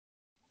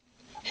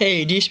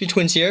Hey, DSP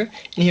Twins here,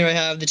 and here I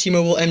have the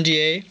T-Mobile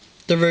MDA,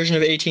 the version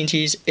of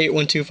AT&T's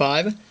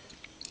 8125.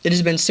 It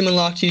has been SIM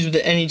unlocked to use with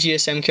any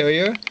GSM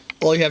carrier.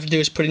 All you have to do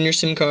is put in your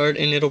SIM card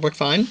and it'll work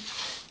fine.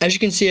 As you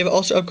can see, I've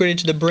also upgraded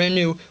to the brand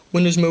new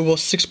Windows Mobile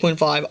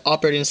 6.5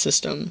 operating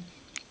system.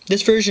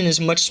 This version is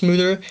much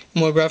smoother and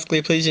more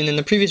graphically pleasing than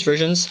the previous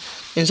versions,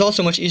 and it's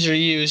also much easier to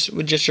use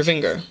with just your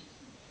finger.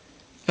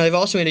 Now, they've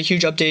also made a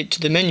huge update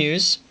to the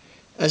menus,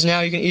 as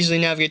now you can easily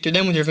navigate through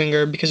them with your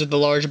finger because of the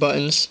large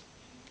buttons.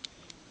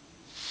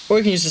 Or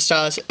you can use the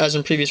stylus as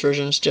in previous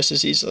versions just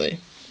as easily.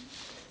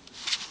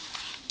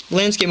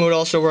 Landscape mode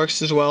also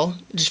works as well,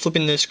 just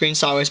flipping the screen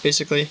sideways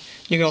basically.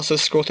 You can also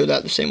scroll through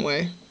that the same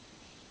way.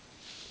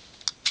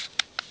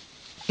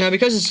 Now,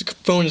 because this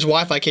phone is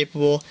Wi-Fi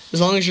capable, as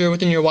long as you're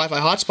within your Wi-Fi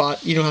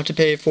hotspot, you don't have to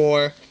pay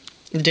for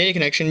the data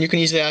connection. You can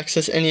easily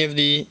access any of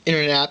the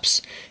internet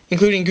apps,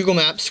 including Google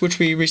Maps, which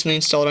we recently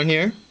installed on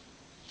here.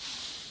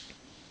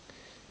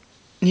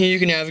 And here you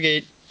can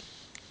navigate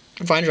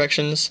and find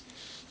directions.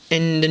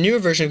 And the newer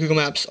version of Google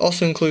Maps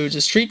also includes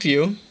a street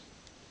view,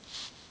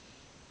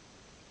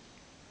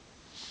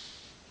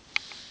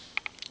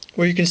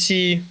 where you can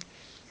see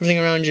everything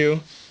around you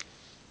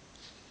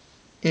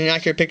in an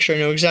accurate picture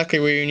and know exactly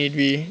where you need to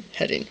be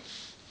heading.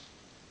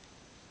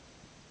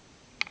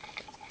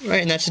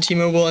 Right, and that's the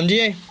T-Mobile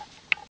MDA.